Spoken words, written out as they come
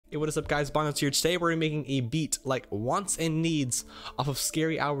Hey, what is up guys, Bongonzo here. Today we're making a beat like Wants and Needs off of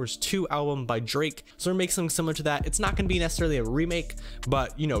Scary Hours 2 album by Drake. So we're making something similar to that. It's not going to be necessarily a remake,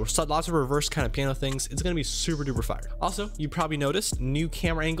 but you know, lots of reverse kind of piano things. It's going to be super duper fire. Also, you probably noticed new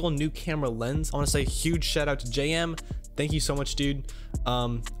camera angle, new camera lens. I want to say huge shout out to JM. Thank you so much, dude.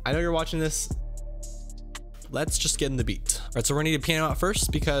 I know you're watching this. Let's just get in the beat. All right, so we're gonna need a piano out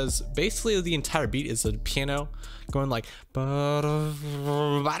first because basically the entire beat is a piano going like, but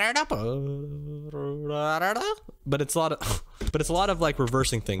it's a lot of like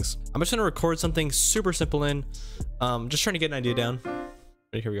reversing things. I'm just gonna record something super simple in, just trying to get an idea down.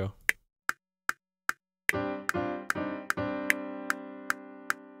 Right, here we go.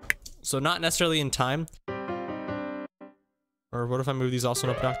 So not necessarily in time. Or what if I move these also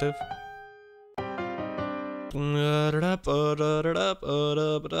up an octave?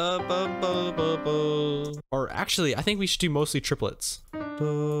 Or actually, I think we should do mostly triplets. And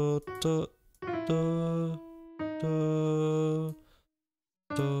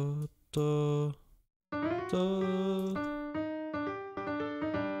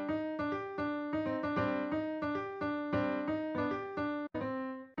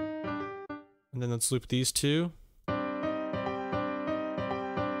then let's loop these two.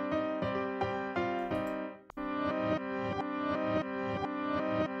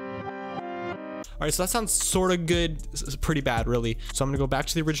 All right, so that sounds sort of good. It's pretty bad, really. So I'm gonna go back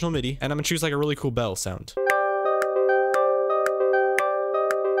to the original MIDI and I'm gonna choose like a really cool bell sound.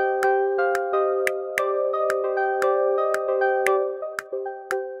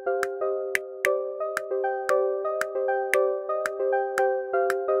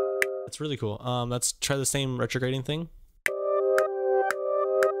 That's really cool. Let's try the same retrograding thing.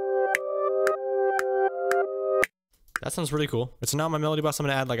 That sounds really cool. It's not my melody bus. I'm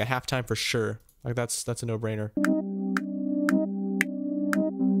gonna add like a halftime for sure. Like that's a no-brainer.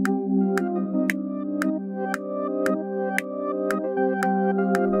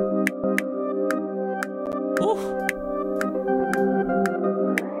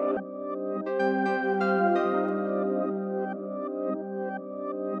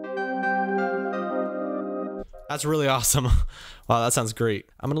 That's really awesome. Wow, that sounds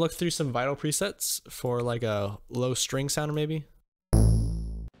great. I'm gonna look through some vital presets for like a low string sounder maybe.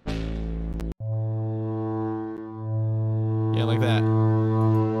 Yeah, like that.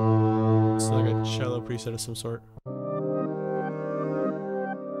 It's like a cello preset of some sort.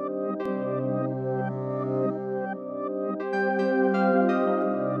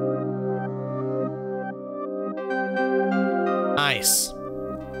 Nice.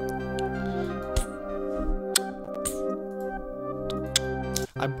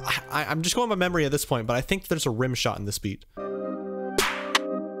 I'm just going by memory at this point, but I think there's a rim shot in this beat.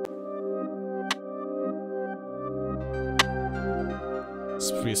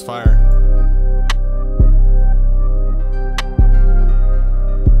 This beat is fire.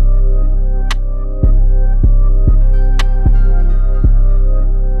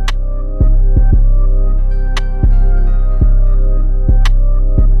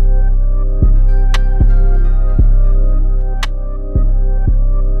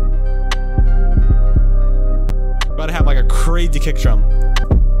 Crazy kick drum.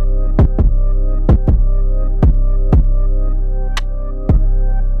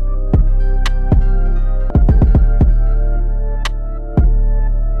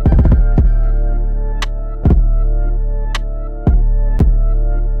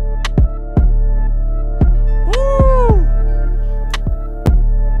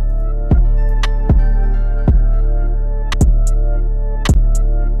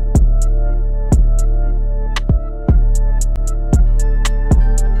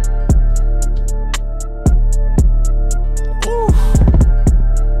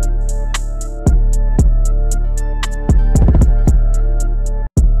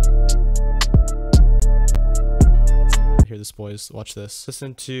 This, boys, watch this.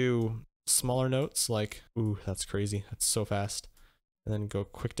 Listen to smaller notes like, ooh, that's crazy. That's so fast. And then go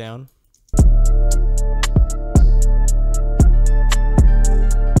quick down.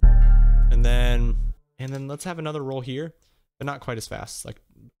 And then let's have another roll here, but not quite as fast. Like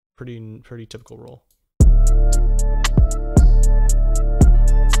pretty typical roll.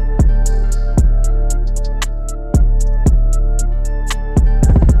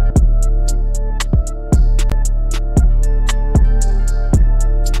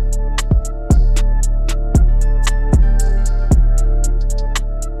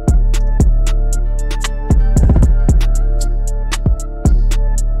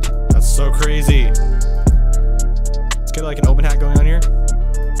 Crazy. Let's get like an open hat going on here.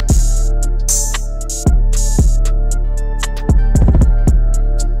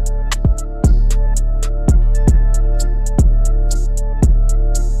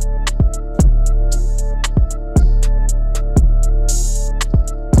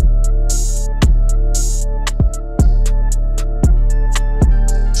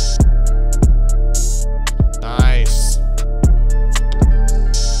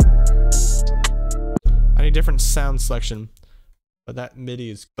 sound selection, but that MIDI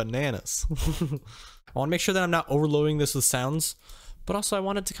is bananas. I want to make sure that I'm not overloading this with sounds, but also I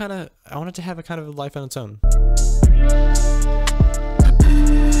want it to have a kind of a life on its own.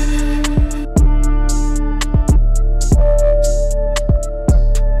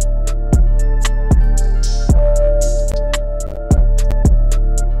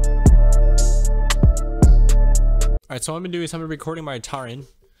 Alright, so what I'm gonna do is I'm gonna be recording my guitar in.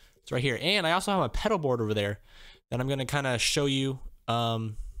 It's right here. And I also have a pedal board over there that I'm gonna kind of show you.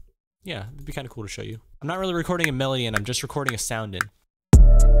 Yeah, it'd be kind of cool to show you. I'm not really recording a melody in, I'm just recording a sound in.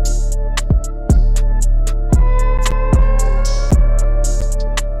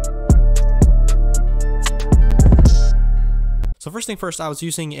 So first thing first, I was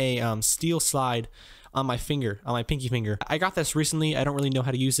using a steel slide on my finger, on my pinky finger. I got this recently. I don't really know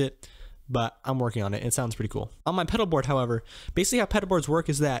how to use it, but I'm working on it. It sounds pretty cool. On my pedal board, however, basically how pedal boards work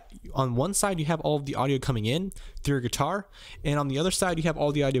is that on one side you have all of the audio coming in through your guitar, and on the other side you have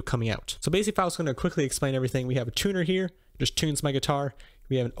all the audio coming out. So basically, if I was going to quickly explain everything, we have a tuner here, just tunes my guitar.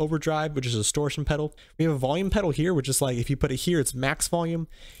 We have an overdrive, which is a distortion pedal. We have a volume pedal here, which is like, if you put it here, it's max volume.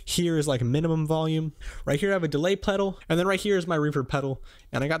 Here is like minimum volume. Right here I have a delay pedal, and then right here is my reverb pedal.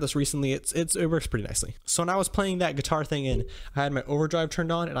 And I got this recently. It works pretty nicely. So when I was playing that guitar thing in, I had my overdrive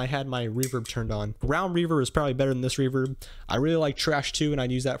turned on and I had my reverb turned on. Round reverb is probably better than this reverb. I really like Trash 2 and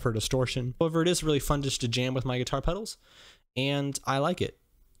I'd use that for distortion. However, it is really fun just to jam with my guitar pedals, and I like it.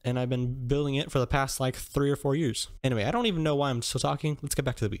 And I've been building it for the past like 3 or 4 years. Anyway, I don't even know why I'm still talking. Let's get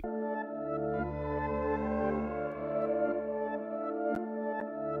back to the beat.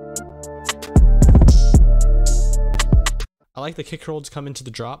 I like the kick roll to come into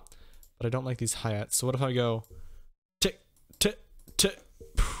the drop, but I don't like these hi-hats. So what if I go tick, tick, tick.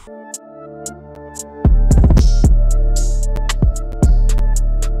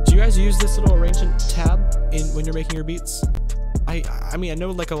 Do you guys use this little arrangement tab when you're making your beats? I mean, I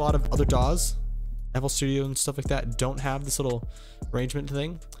know like a lot of other DAWs, FL Studio and stuff like that, don't have this little arrangement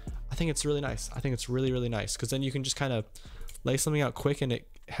thing. I think it's really nice. I think it's really, really nice, because then you can just kind of lay something out quick and it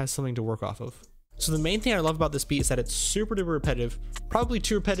has something to work off of. So the main thing I love about this beat is that it's super duper repetitive, probably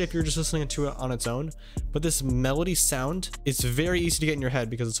too repetitive if you're just listening to it on its own, but this melody sound is very easy to get in your head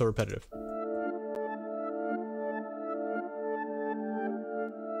because it's so repetitive.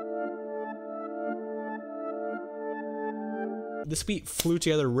 This beat flew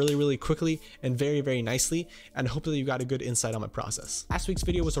together really, really quickly and very, very nicely, and hopefully you got a good insight on my process. Last week's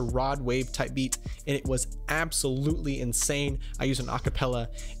video was a rod wave type beat, and it was absolutely insane. I used an acapella,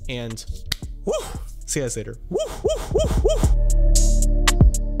 and woo! See you guys later. Woo, woo, woo,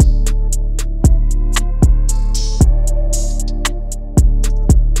 woo.